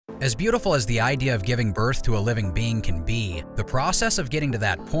As beautiful as the idea of giving birth to a living being can be, the process of getting to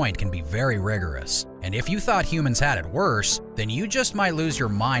that point can be very rigorous. And if you thought humans had it worse, then you just might lose your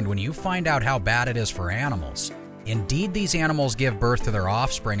mind when you find out how bad it is for animals. Indeed, these animals give birth to their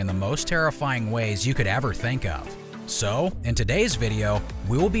offspring in the most terrifying ways you could ever think of. So, in today's video,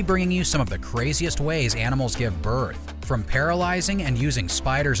 we will be bringing you some of the craziest ways animals give birth, from paralyzing and using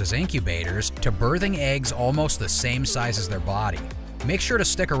spiders as incubators to birthing eggs almost the same size as their body. Make sure to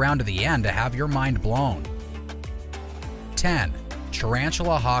stick around to the end to have your mind blown. 10.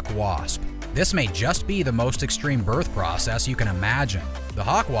 Tarantula hawk wasp. This may just be the most extreme birth process you can imagine. The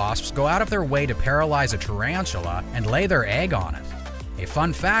hawk wasps go out of their way to paralyze a tarantula and lay their egg on it. A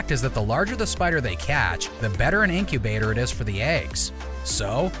fun fact is that the larger the spider they catch, the better an incubator it is for the eggs.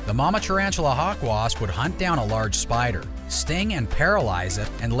 So, the mama tarantula hawk wasp would hunt down a large spider, sting and paralyze it,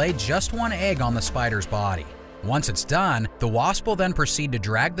 and lay just one egg on the spider's body. Once it's done, the wasp will then proceed to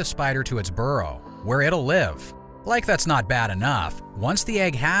drag the spider to its burrow, where it'll live. Like that's not bad enough, once the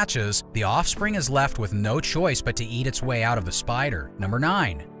egg hatches, the offspring is left with no choice but to eat its way out of the spider. Number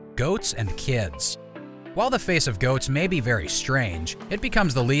 9. Goats and kids. While the face of goats may be very strange, it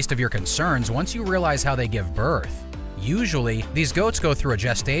becomes the least of your concerns once you realize how they give birth. Usually, these goats go through a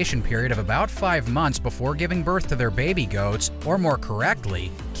gestation period of about 5 months before giving birth to their baby goats, or more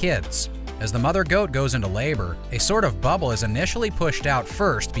correctly, kids. As the mother goat goes into labor, a sort of bubble is initially pushed out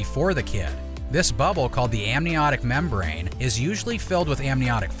first before the kid. This bubble, called the amniotic membrane, is usually filled with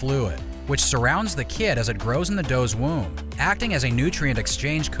amniotic fluid, which surrounds the kid as it grows in the doe's womb, acting as a nutrient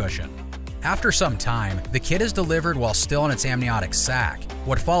exchange cushion. After some time, the kid is delivered while still in its amniotic sac.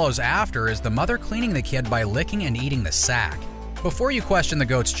 What follows after is the mother cleaning the kid by licking and eating the sac. Before you question the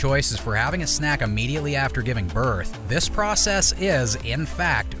goat's choices for having a snack immediately after giving birth, this process is, in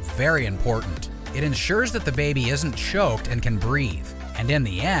fact, very important. It ensures that the baby isn't choked and can breathe. And in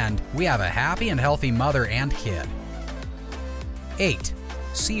the end, we have a happy and healthy mother and kid. 8.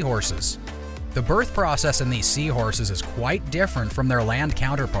 Seahorses. The birth process in these seahorses is quite different from their land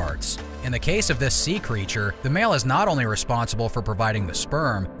counterparts. In the case of this sea creature, the male is not only responsible for providing the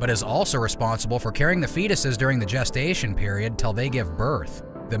sperm, but is also responsible for carrying the fetuses during the gestation period till they give birth.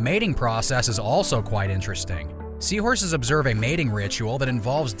 The mating process is also quite interesting. Seahorses observe a mating ritual that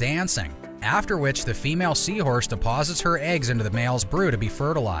involves dancing, after which the female seahorse deposits her eggs into the male's brew to be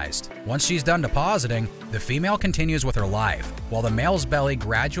fertilized. Once she's done depositing, the female continues with her life, while the male's belly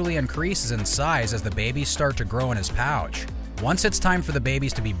gradually increases in size as the babies start to grow in his pouch. Once it's time for the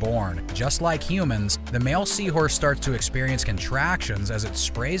babies to be born, just like humans, the male seahorse starts to experience contractions as it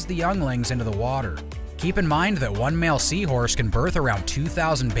sprays the younglings into the water. Keep in mind that one male seahorse can birth around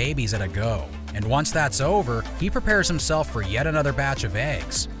 2,000 babies at a go, and once that's over, he prepares himself for yet another batch of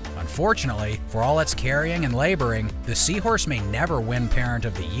eggs. Unfortunately, for all its carrying and laboring, the seahorse may never win Parent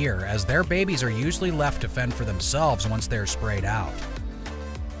of the Year, as their babies are usually left to fend for themselves once they're sprayed out.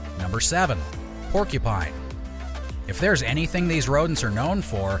 Number 7. Porcupine. If there's anything these rodents are known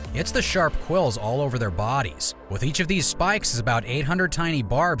for, it's the sharp quills all over their bodies. With each of these spikes is about 800 tiny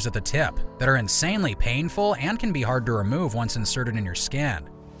barbs at the tip that are insanely painful and can be hard to remove once inserted in your skin.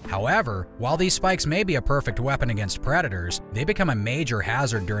 However, while these spikes may be a perfect weapon against predators, they become a major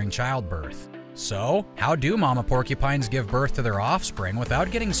hazard during childbirth. So, how do mama porcupines give birth to their offspring without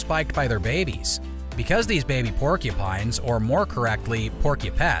getting spiked by their babies? Because these baby porcupines, or more correctly,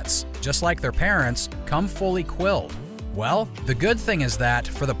 porcupets, just like their parents, come fully quilled. Well, the good thing is that,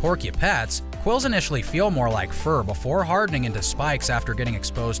 for the porcupets, quills initially feel more like fur before hardening into spikes after getting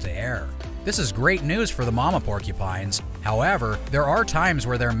exposed to air. This is great news for the mama porcupines. However, there are times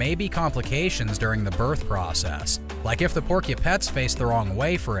where there may be complications during the birth process, like if the porcupets face the wrong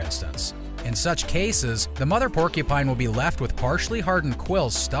way, for instance. In such cases, the mother porcupine will be left with partially hardened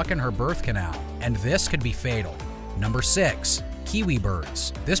quills stuck in her birth canal, and this could be fatal. Number 6. Kiwi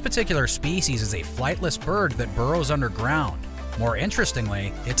birds. This particular species is a flightless bird that burrows underground. More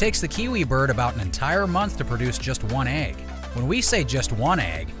interestingly, it takes the kiwi bird about an entire month to produce just one egg. When we say just one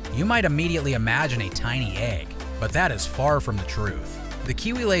egg, you might immediately imagine a tiny egg, but that is far from the truth. The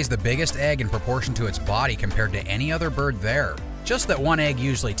kiwi lays the biggest egg in proportion to its body compared to any other bird there. Just that one egg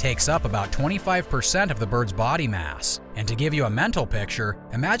usually takes up about 25% of the bird's body mass. And to give you a mental picture,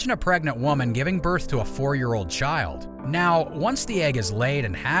 imagine a pregnant woman giving birth to a 4-year-old child. Now, once the egg is laid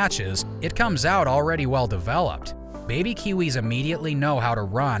and hatches, it comes out already well developed. Baby kiwis immediately know how to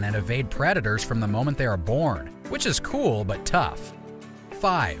run and evade predators from the moment they are born, which is cool but tough.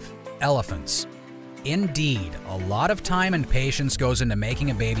 5. Elephants. Indeed, a lot of time and patience goes into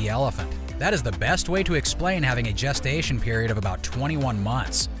making a baby elephant. That is the best way to explain having a gestation period of about 21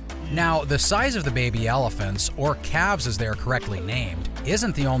 months. Now, the size of the baby elephants, or calves as they are correctly named,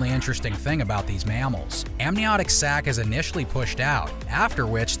 isn't the only interesting thing about these mammals. Amniotic sac is initially pushed out, after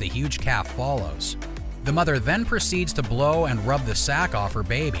which the huge calf follows. The mother then proceeds to blow and rub the sac off her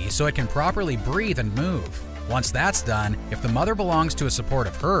baby so it can properly breathe and move. Once that's done, if the mother belongs to a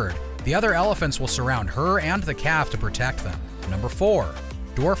supportive herd, the other elephants will surround her and the calf to protect them. Number 4.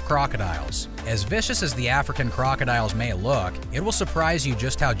 Dwarf crocodiles. As vicious as the African crocodiles may look, it will surprise you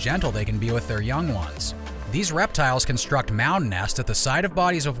just how gentle they can be with their young ones. These reptiles construct mound nests at the side of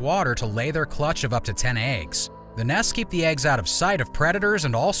bodies of water to lay their clutch of up to 10 eggs. The nests keep the eggs out of sight of predators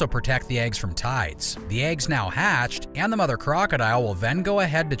and also protect the eggs from tides. The eggs now hatched, and the mother crocodile will then go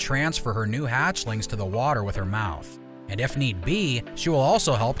ahead to transfer her new hatchlings to the water with her mouth. And if need be, she will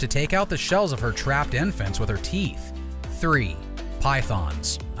also help to take out the shells of her trapped infants with her teeth. 3.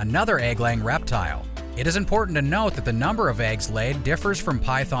 Pythons, another egg-laying reptile. It is important to note that the number of eggs laid differs from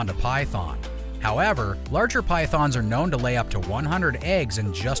python to python. However, larger pythons are known to lay up to 100 eggs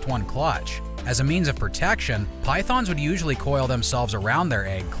in just one clutch. As a means of protection, pythons would usually coil themselves around their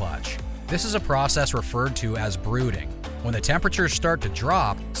egg clutch. This is a process referred to as brooding. When the temperatures start to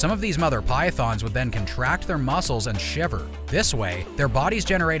drop, some of these mother pythons would then contract their muscles and shiver. This way, their bodies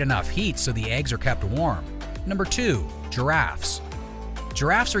generate enough heat so the eggs are kept warm. Number 2. Giraffes.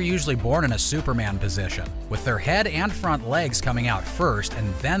 Giraffes are usually born in a Superman position, with their head and front legs coming out first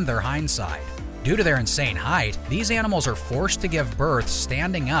and then their hindside. Due to their insane height, these animals are forced to give birth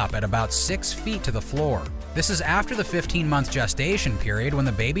standing up at about 6 feet to the floor. This is after the 15-month gestation period when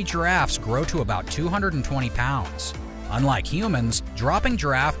the baby giraffes grow to about 220 pounds. Unlike humans, dropping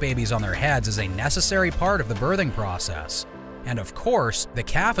giraffe babies on their heads is a necessary part of the birthing process. And of course, the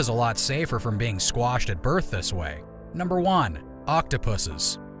calf is a lot safer from being squashed at birth this way. Number 1.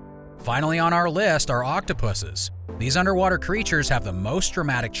 Octopuses. Finally on our list are octopuses. These underwater creatures have the most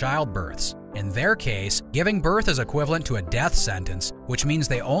dramatic childbirths. In their case, giving birth is equivalent to a death sentence, which means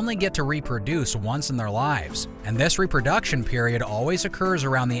they only get to reproduce once in their lives. And this reproduction period always occurs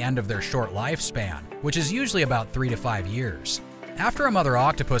around the end of their short lifespan, which is usually about 3 to 5 years. After a mother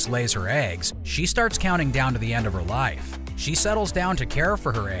octopus lays her eggs, she starts counting down to the end of her life. She settles down to care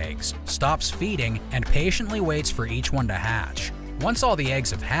for her eggs, stops feeding, and patiently waits for each one to hatch. Once all the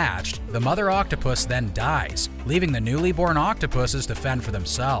eggs have hatched, the mother octopus then dies, leaving the newly born octopuses to fend for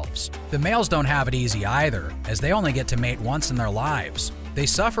themselves. The males don't have it easy either, as they only get to mate once in their lives. They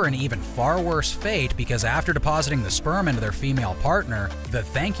suffer an even far worse fate because after depositing the sperm into their female partner, the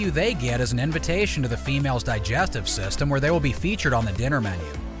thank you they get is an invitation to the female's digestive system where they will be featured on the dinner menu.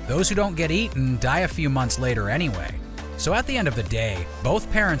 Those who don't get eaten die a few months later anyway. So at the end of the day,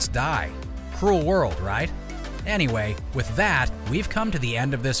 both parents die. Cruel world, right? Anyway, with that, we've come to the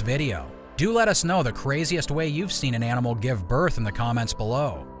end of this video. Do let us know the craziest way you've seen an animal give birth in the comments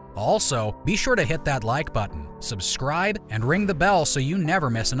below. Also, be sure to hit that like button, subscribe, and ring the bell so you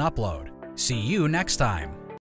never miss an upload. See you next time.